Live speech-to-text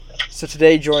So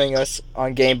today joining us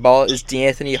on Game Ball is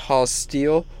D'Anthony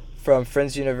Hall-Steele from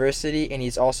Friends University, and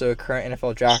he's also a current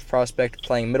NFL draft prospect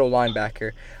playing middle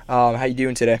linebacker. How you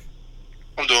doing today?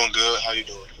 I'm doing good. How you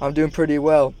doing? I'm doing pretty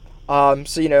well. A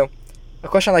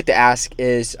question I like to ask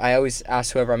is I always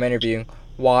ask whoever I'm interviewing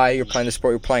why you're playing the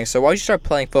sport you're playing. So why did you start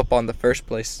playing football in the first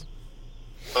place?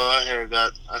 I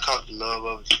caught the love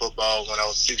of football when I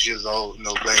was 6 years old.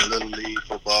 Playing little league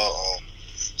football.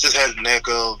 Just had the knack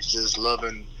of just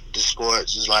loving the sport.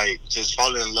 Just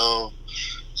falling in love.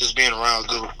 Just being around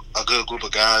a good group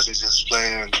of guys and just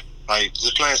playing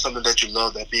something that you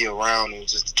love, that be around and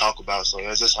just to talk about. So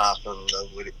that's just how I fell in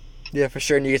love with it. Yeah, for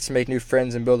sure, and you get to make new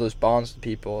friends and build those bonds with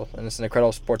people, and it's an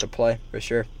incredible sport to play, for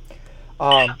sure.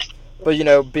 Um, but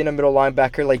being a middle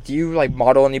linebacker, do you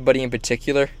model anybody in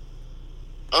particular?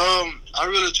 I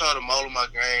really try to model my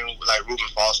game like Reuben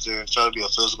Foster, try to be a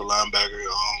physical linebacker.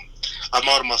 I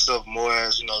model myself more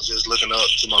as, just looking up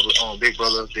to my big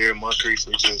brother, Darren Moncrief.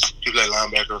 He played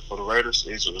linebacker for the Raiders.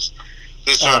 It's just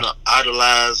trying to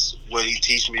idolize what he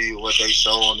teach me, what they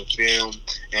show on the film,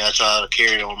 and I try to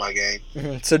carry it on my game.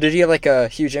 Mm-hmm. So did he have a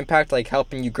huge impact,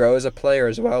 helping you grow as a player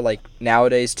as well,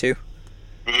 nowadays too?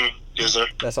 Mm-hmm. Yes, sir.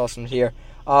 That's awesome to hear.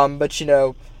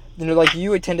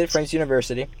 You attended Friends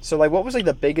University. So what was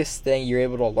the biggest thing you were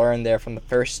able to learn there from the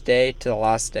first day to the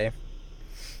last day?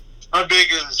 My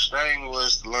biggest thing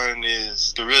was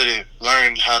to really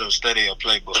learn how to study a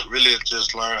playbook. Really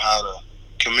just learn how to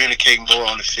communicate more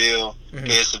on the field. Mm-hmm.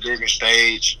 It's a bigger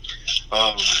stage.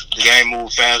 The game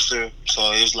moves faster.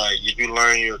 So it's if you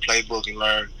learn your playbook and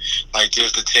learn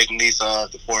just the techniques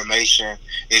of the formation,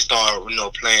 it start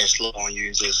playing slow on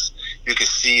you. You can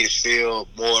see the field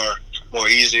more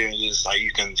easier, and just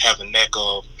you can have a neck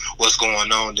of what's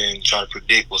going on than try to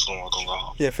predict what's going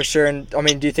on. Yeah, for sure. And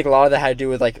do you think a lot of that had to do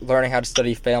with learning how to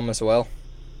study film as well?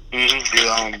 Mm-hmm.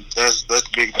 Yeah, that's the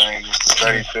big thing. Just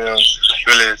studying film,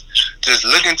 really just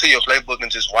looking to your playbook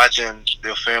and just watching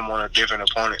the film on a different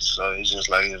opponent. So it's just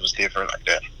it was different like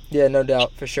that. Yeah, no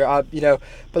doubt, for sure.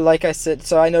 But like I said,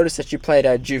 so I noticed that you played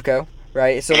at JUCO,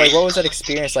 right? So what was that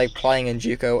experience like playing in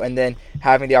JUCO and then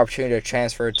having the opportunity to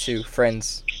transfer to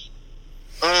Friends?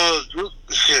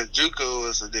 JUCO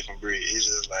is a different breed. It's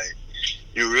just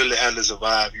you really have to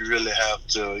survive. You really have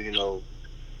to,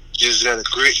 just got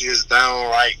to grit. It's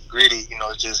downright gritty.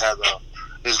 Just have to.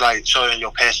 It's showing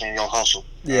your passion and your hustle.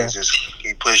 Yeah. And just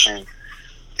keep pushing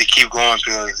to keep going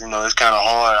because it's kind of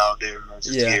hard out there.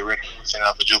 To get recognition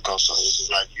out for JUCO. So it's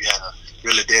just you have to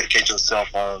really dedicate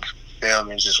yourself on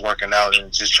film and just working out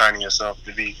and just training yourself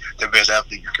to be the best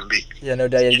athlete you can be. Yeah, no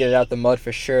doubt. You had to get it out the mud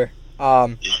for sure.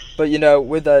 But with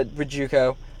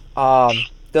JUCO,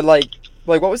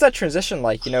 what was that transition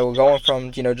like? Going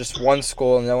from just one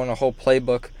school and knowing a whole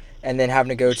playbook, and then having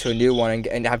to go to a new one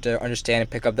and have to understand and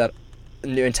pick up that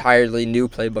entirely new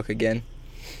playbook again.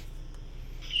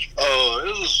 Oh,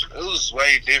 it was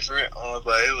way different, but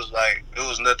it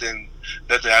was nothing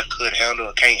I could handle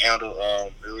or can't handle.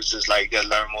 It was just you gotta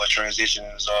learn more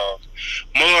transitions,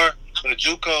 more. For the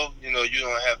JUCO, you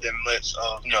don't have that much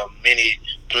of, many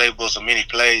playbooks or many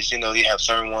plays. You have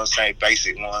certain ones, say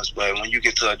basic ones, but when you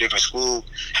get to a different school,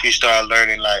 you start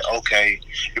learning okay,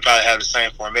 you probably have the same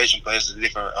formation, but it's a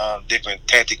different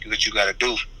tactic that you got to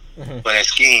do for that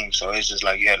scheme. So it's just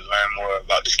you had to learn more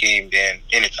about the scheme than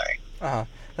anything. That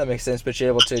makes sense, but you're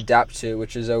able to adapt to,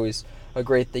 which is always a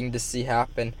great thing to see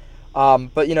happen.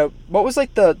 But what was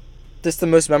the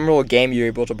most memorable game you were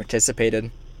able to participate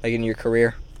in, in your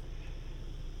career?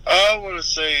 I want to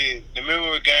say the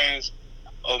memorable games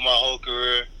of my whole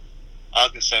career, I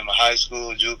can say my high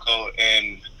school, JUCO,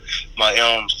 and my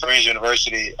Friends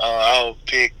University. I'll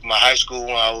pick my high school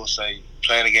one. I would say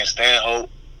playing against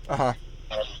Stanhope.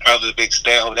 Probably the big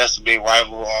Stanhope. That's the big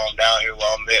rival down here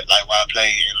where I'm at, where I play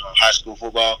in high school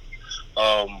football.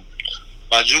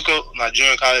 My JUCO, my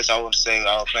junior college, I would say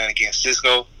I was playing against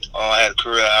Cisco. I had a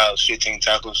career out 15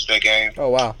 tackles that game. Oh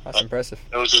wow, that's impressive.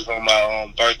 It was just on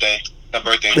my birthday. My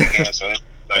birthday weekend, so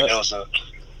that was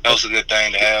a good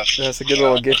thing to have. That's a good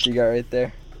little gift you got right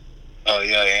there. Oh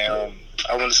yeah, and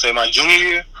I want to say my junior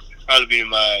year probably be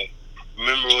my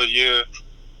memorable year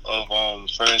of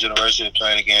Friends University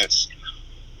playing against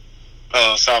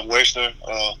Southwestern.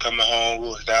 Coming home, we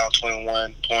was down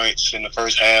 21 points in the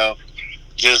first half.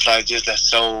 Just that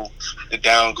show the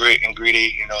down grit and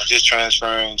gritty, just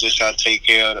transferring, just trying to take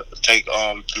the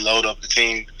load of the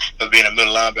team of being a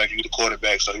middle linebacker, you're the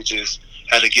quarterback, so you just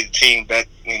had to get the team back,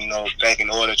 back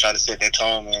in order, try to set that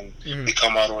tone, and we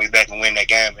come all the way back and win that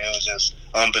game. It was just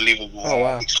unbelievable. Oh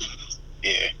wow!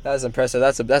 Yeah, that's impressive.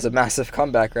 That's a massive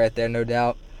comeback right there, no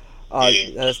doubt.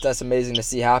 That's amazing to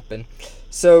see happen.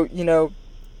 So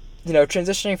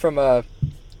transitioning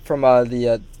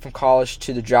from college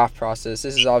to the draft process,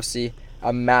 this is obviously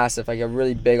a massive, like a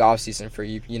really big off season for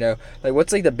you. Like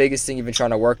what's like the biggest thing you've been trying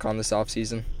to work on this off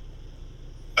season?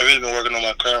 I've really been working on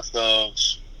my craft of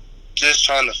just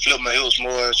trying to flip my hips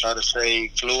more, try to stay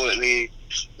fluidly,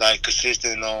 like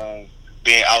consistent on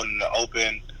being out in the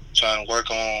open, trying to work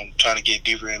on trying to get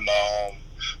deeper in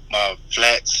my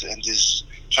flats and just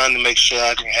trying to make sure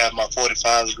I can have my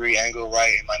 45-degree angle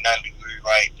right and my 90-degree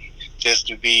right, just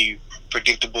to be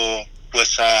predictable what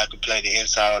side I can play, the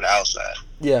inside or the outside.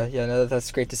 Yeah, no,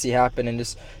 that's great to see happen, and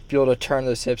just be able to turn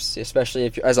those hips, especially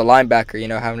if you're as a linebacker,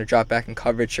 having to drop back in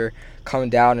coverage or come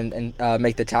down and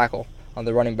make the tackle on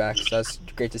the running back. So that's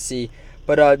great to see.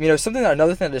 But another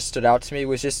thing that just stood out to me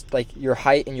was just like your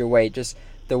height and your weight, just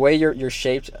the way you're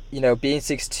shaped. Being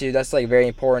 6'2", that's like very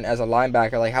important as a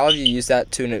linebacker. Like, how have you used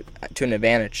that to an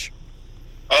advantage?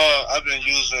 I've been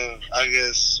using, I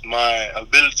guess, my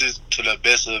abilities to the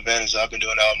best of advantage. I've been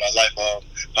doing that all my life.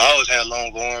 I always had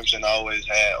long arms, and I always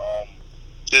had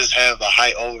just have a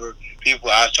height over people.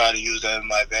 I try to use that as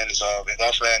my advantage. If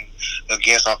I'm playing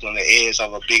against off on the edge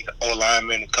of a big O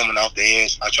lineman coming off the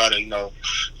edge, I try to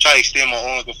extend my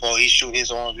arms before he shoot his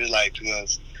arms. It's like,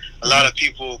 because a lot of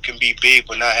people can be big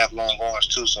but not have long arms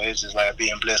too. So it's just like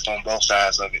being blessed on both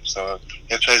sides of it. So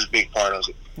it plays a big part of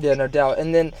it. Yeah, no doubt.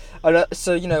 And then,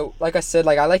 so like I said,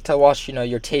 like I like to watch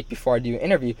your tape before I do an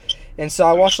interview, and so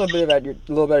I watched a little bit of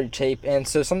your tape, and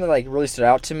so something like really stood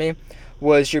out to me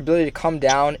was your ability to come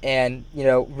down and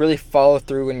really follow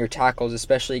through in your tackles,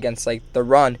 especially against like the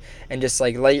run, and just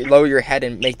like lower your head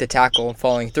and make the tackle and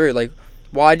following through. Like,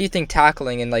 why do you think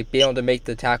tackling and like being able to make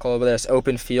the tackle, whether it's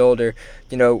open field or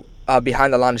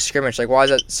behind the line of scrimmage, like why is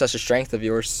that such a strength of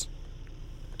yours?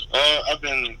 I've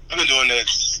been doing that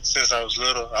since I was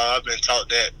little. I've been taught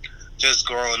that just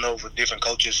growing up with different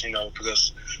coaches,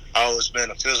 because I always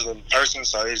been a physical person.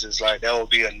 So it's just like that would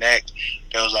be a knack.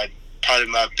 That was like probably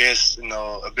my best,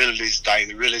 abilities. Like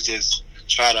to really just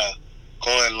try to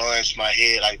go and launch my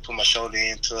head, like put my shoulder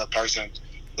into a person.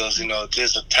 Because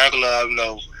just a tackler,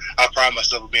 I pride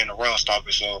myself on being a run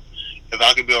stopper. So if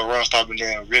I could be a run stopper,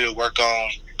 then really work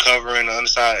on covering the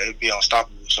underside, it'd be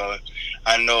unstoppable. So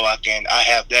I know I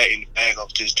have that in the bag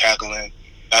of just tackling.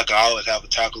 I can always have a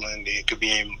tackling. It could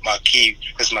be in my key.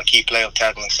 It's my key play of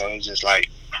tackling. So it's just like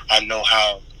I know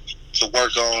how to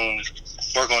work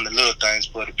on the little things.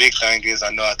 But the big thing is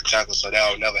I know I can tackle, so that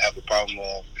I'll never have a problem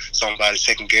of somebody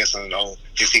second guessing,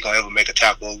 is he gonna ever make a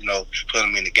tackle? Put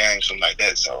him in the game, something like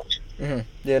that. So. Mm-hmm.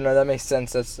 Yeah, no, that makes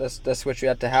sense. That's what you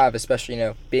have to have,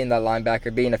 especially being that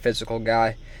linebacker, being a physical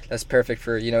guy. That's perfect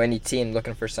for any team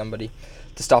looking for somebody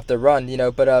to stop the run.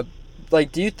 But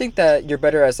like, do you think that you're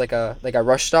better as like a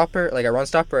rush stopper, like a run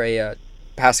stopper, or a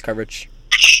pass coverage?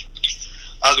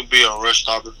 I could be a rush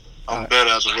stopper. I'm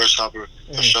better as a rush stopper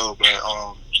for sure, but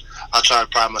I try to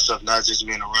pride myself not just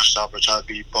being a rush stopper. Try to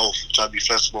be both. Try to be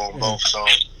flexible on both. So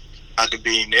I could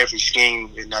be in every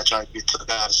scheme and not try to be took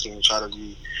out of scheme. Try to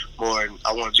be more.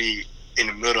 I want to be in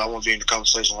the middle. I want to be in the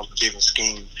conversation of a different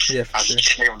scheme. Yeah, for I sure. can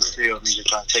stay on the field and just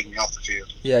try to take me off the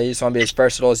field. Yeah, you just want to be as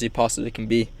versatile as you possibly can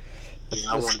be.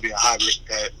 I want to be a hybrid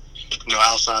that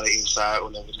outside or inside,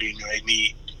 whatever they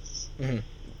need.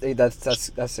 Mm-hmm.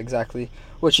 That's exactly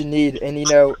what you need. And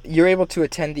you're able to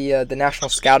attend the National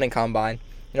Scouting Combine.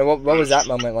 What was that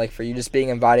moment like for you, just being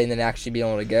invited and then actually being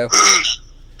able to go?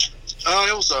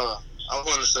 It was I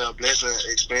want to say a blessing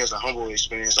experience, a humble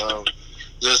experience.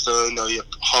 Just your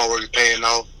hard work is paying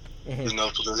off. Mm-hmm.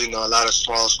 Because a lot of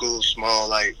small schools,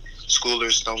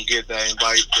 schoolers don't get the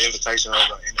invitation of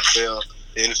the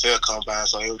NFL combine.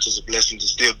 So it was just a blessing to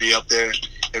still be up there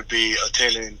and be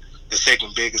attending the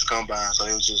second biggest combine. So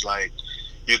it was just like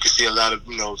you could see a lot of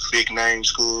big name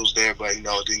schools there, but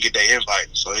didn't get that invite.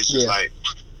 So it's just like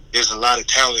there's a lot of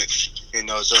talent.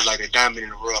 It's just like a diamond in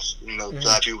the rough. A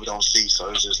lot of people don't see. So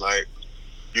it's just like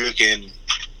you can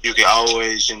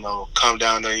always come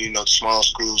down there. The small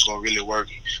schools gonna really work.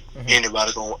 Mm-hmm.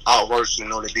 Anybody gonna outwork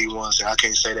the big ones. And I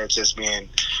can't say that just being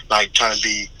like trying to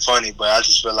be funny, but I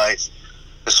just feel like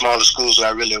the smaller schools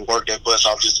that really work their butts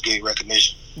off just to get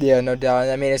recognition. Yeah, no doubt.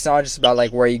 I mean, it's not just about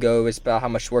like where you go; it's about how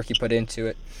much work you put into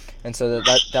it. And so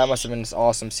that must have been just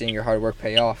awesome seeing your hard work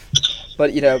pay off.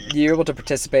 But you were able to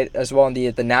participate as well in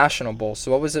the National Bowl.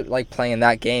 So what was it like playing in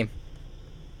that game?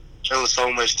 There was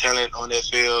so much talent on that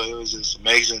field. It was just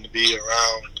amazing to be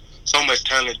around. So much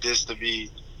talent just to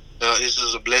be. This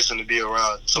is a blessing to be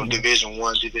around some Division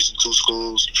I, Division II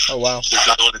schools. Oh wow! Just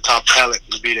like one of the top talent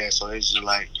to be there. So it's just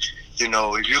like,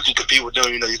 if you can compete with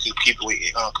them, you can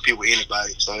compete with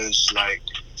anybody. So it's just like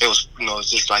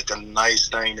it's just like a nice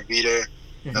thing to be there.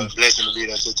 A blessing to be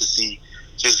there just to see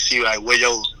just to see like where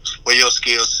your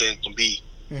skill set can be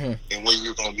Mm-hmm. and where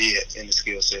you're gonna be at in the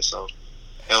skill set. So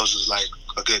that was just like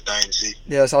a good thing to see.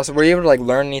 Yeah, that's awesome. Were you able to like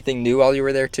learn anything new while you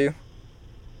were there too?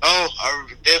 Oh, I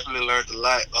definitely learned a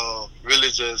lot. Really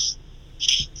just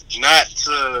not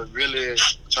to really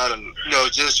try to,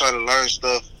 just try to learn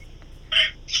stuff.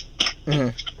 Mm-hmm.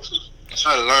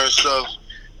 Try to learn stuff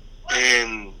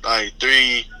in like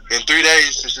 3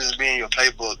 days. It's just being your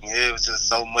playbook. And it was just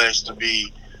so much to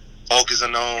be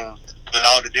focusing on with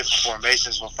all the different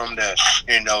formations from the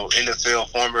NFL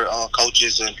former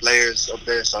coaches and players up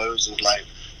there. So it was just like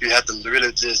you have to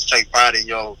really just take pride in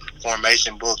your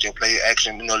formation book, your play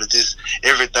action, just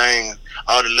everything,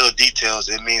 all the little details.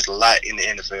 It means a lot in the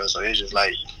NFL. So it's just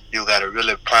like you got to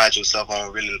really pride yourself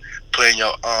on really putting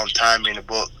your time in the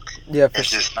book. Yeah, and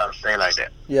just trying to stay like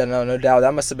that. Yeah, no doubt.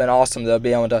 That must have been awesome though,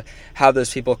 being able to have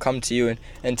those people come to you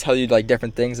and tell you like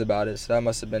different things about it. So that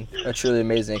must have been a truly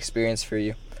amazing experience for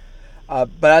you.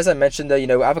 But as I mentioned,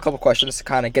 though, I have a couple questions to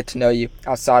kind of get to know you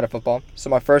outside of football. So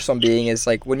my first one being is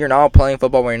like when you're not playing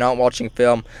football, when you're not watching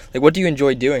film, like what do you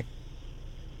enjoy doing?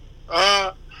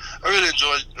 I really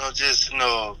enjoy just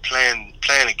playing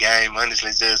a game.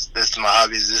 Honestly, just that's my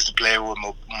hobby is just to play with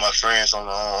my friends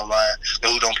online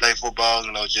who don't play football.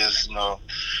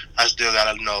 I still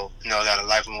gotta got a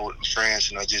life with my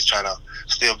friends. Just try to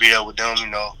still be there with them.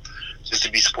 Just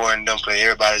to be supporting them. But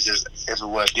everybody's just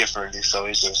everywhere differently, so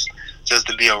it's just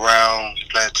to be around,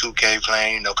 playing 2K,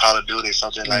 playing Call of Duty,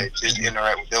 something like just to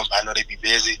interact with them. I know they be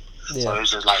busy, so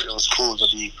it's just like it was cool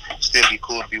to still be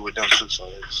cool to be with them too. So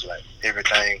it's like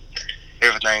everything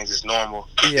is just normal.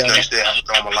 Yeah. You still have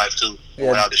a normal life too,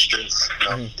 without the stress.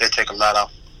 They take a lot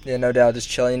off. Yeah, no doubt, just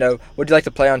chilling. What do you like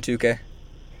to play on 2K?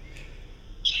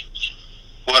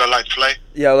 What I like to play?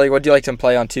 Yeah, like what do you like to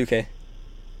play on 2K?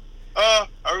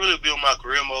 I really be on my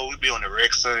career mode. We be on the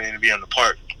rec center and be on the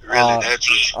park. Really, that's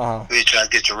just really try to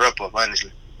get your rep up,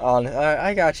 honestly.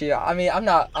 I got you. I mean, I'm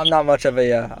not much of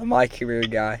a my career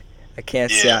guy. I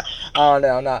can't say. I don't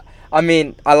know. I'm not. I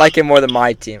mean, I like it more than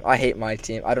my team. I hate my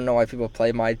team. I don't know why people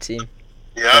play my team.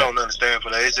 Yeah, I don't understand,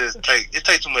 but it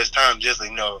takes too much time just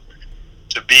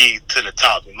to be to the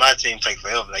top. And my team take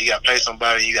forever. Like, you got to play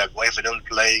somebody. You got to wait for them to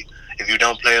play. If you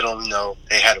don't play them,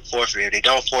 they had a forfeit. If they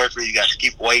don't forfeit, you got to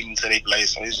keep waiting until they play.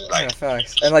 So it's just like... Yeah,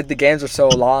 facts. And, like, the games are so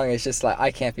long, it's just like, I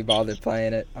can't be bothered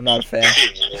playing it. I'm not a fan.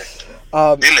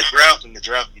 Then the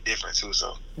draft be different, too,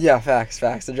 so... Yeah, facts.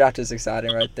 The draft is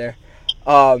exciting right there.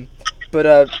 But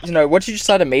what did you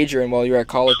decide to major in while you were at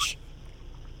college?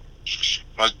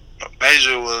 My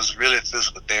major was really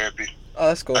physical therapy. Oh,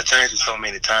 that's cool. I changed it so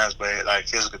many times, but, like,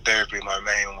 physical therapy my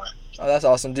main one. Oh, that's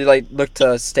awesome. Do you look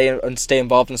to stay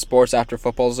involved in sports after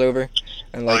football's over?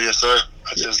 And yes, sir.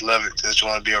 I just love it. Just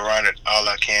want to be around it all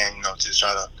I can. Just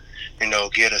try to,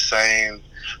 get the same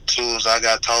tools I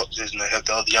got taught, just to help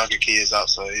the other younger kids out.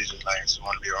 So it's just just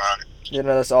want to be around it. Yeah,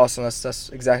 no, that's awesome. That's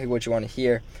exactly what you want to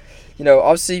hear.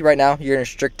 Obviously right now you're in a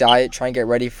strict diet, trying to get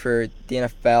ready for the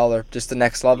NFL or just the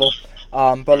next level.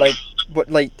 But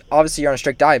obviously you're on a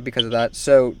strict diet because of that.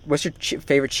 So what's your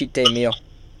favorite cheat day meal?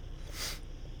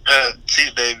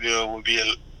 Cheat day meal would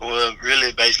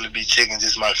really basically be chicken.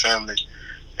 Just my family,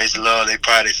 they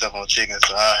pride themselves on chicken,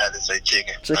 so I had to say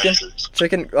chicken.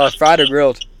 Chicken, fried or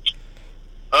grilled?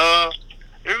 It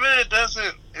really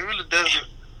doesn't.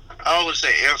 I always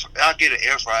say I'll get an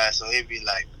air fryer, so it'd be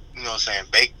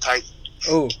baked type.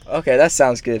 Oh, okay, that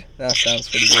sounds good. That sounds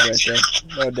pretty good right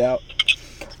there, no doubt.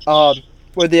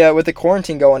 With the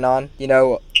quarantine going on,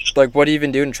 what have you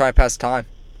been doing to try and pass time?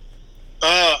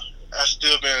 I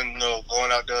still been,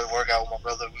 going out there to work out with my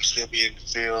brother. We still be in the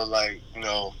field,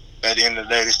 at the end of the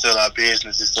day, it's still our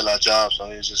business, it's still our job, so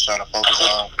it's just trying to focus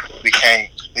on, we can't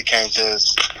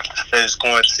just let this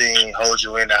quarantine hold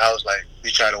you in the house.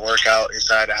 We try to work out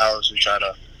inside the house, we try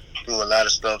to do a lot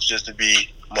of stuff just to be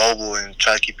mobile and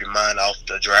try to keep your mind off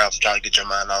the draft, try to get your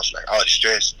mind off, all the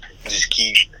stress, and just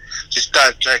try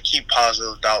to keep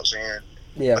positive thoughts in.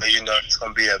 Yeah. But, it's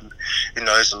gonna be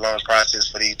it's a long process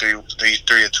for these three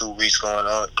or 2 weeks going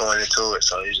into it.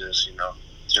 So it's just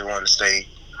just want to stay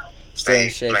in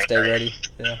shape, stay ready.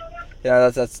 Yeah,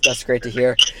 that's great to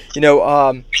hear. Do you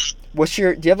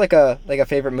have a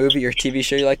favorite movie or TV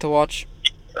show you like to watch?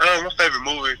 My favorite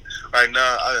movie right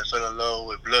now, I just fell in love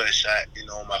with Bloodshot.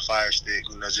 On my Fire Stick.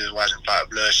 Just watching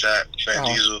Bloodshot, Van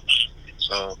Diesel.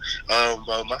 So,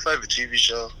 but my favorite TV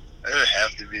show, it would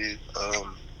have to be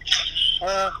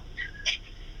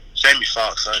Jamie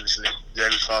Foxx, honestly.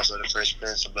 Jamie Foxx of the Fresh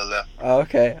Prince of Bel-Air. Oh,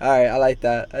 okay. All right. I like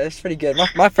that. It's pretty good.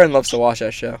 My friend loves to watch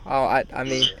that show. I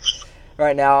mean,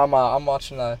 right now I'm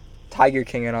watching Tiger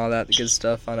King and all that good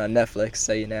stuff on Netflix.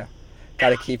 So got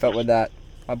to keep up with that.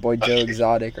 My boy Joe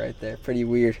Exotic right there. Pretty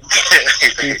weird.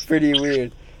 Pretty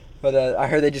weird. But I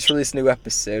heard they just released a new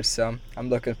episode, so I'm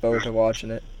looking forward to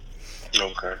watching it.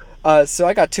 Okay. So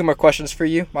I got two more questions for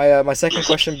you. My second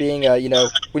question being,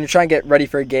 when you're trying to get ready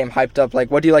for a game, hyped up,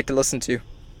 like, what do you like to listen to?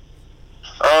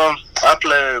 I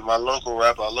play my local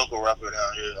rapper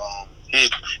down here.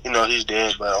 He's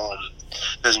dead, but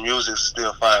his music's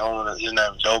still fine. His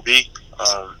name is Dobie.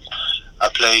 I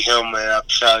play him, and I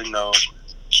try,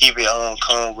 keep it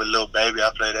calm with Lil Baby. I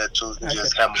play that too. It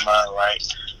just have my mind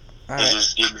right. It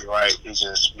just get me right. It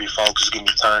just be focused, get me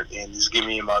turned, and just get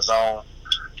me in my zone.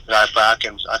 Like, but I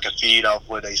can feed off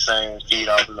what they saying, feed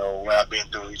off what I've been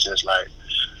through. It's just like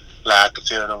I can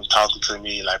feel them talking to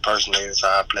me like personally. So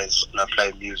I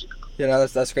play music.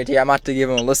 That's great. Yeah, I'm about to give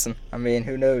him a listen. I mean,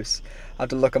 who knows? I'll have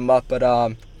to look him up. But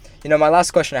my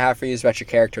last question I have for you is about your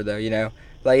character, though.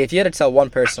 Like, if you had to tell one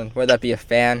person, whether that be a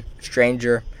fan, a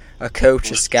stranger, a coach,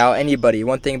 a scout, anybody,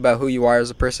 one thing about who you are as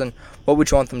a person, what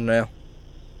would you want them to know?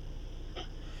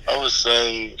 I would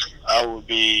say I would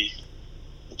be.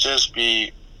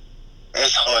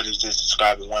 It's hard to just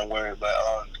describe it one word, but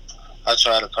I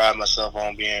try to pride myself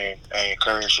on being an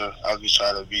encourager. I would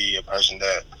try to be a person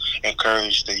that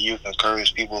encourage the youth,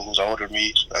 encourage people who's older than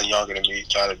me, younger than me.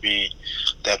 Try to be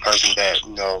that person that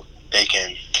they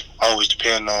can always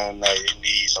depend on. Like,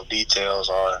 need some details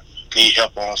or need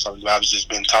help on something. I've just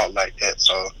been taught like that,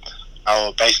 so I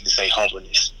would basically say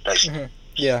humbleness. Basically. Mm-hmm.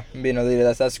 Yeah, being a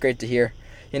leader. That's great to hear.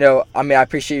 I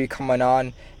appreciate you coming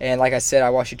on, and like I said, I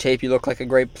watched your tape. You look like a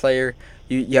great player.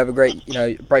 You have a great,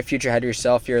 bright future ahead of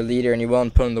yourself. You're a leader, and you're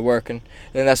willing to put in the work, and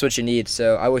that's what you need.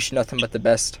 So I wish you nothing but the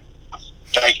best.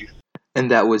 Thank you.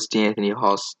 And that was D'Anthony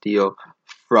Hall-Steele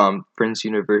from Prince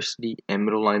University and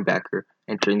middle linebacker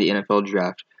entering the NFL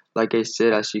draft. Like I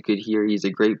said, as you could hear, he's a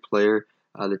great player.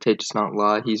 The tape does not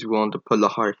lie. He's willing to put the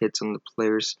hard hits on the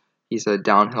players. He's a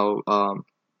downhill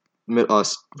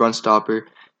run stopper.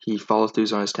 He follows through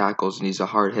on his tackles, and he's a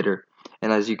hard hitter.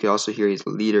 And as you can also hear, he's a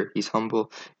leader. He's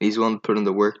humble. And he's willing to put in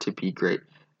the work to be great.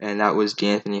 And that was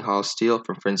D'Anthony Hall-Steele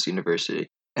from Prince University.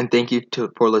 And thank you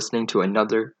for listening to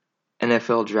another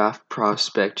NFL Draft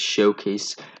Prospect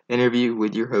Showcase interview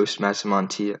with your host, Matt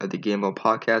Montia of the Gameball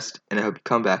Podcast. And I hope you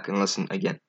come back and listen again.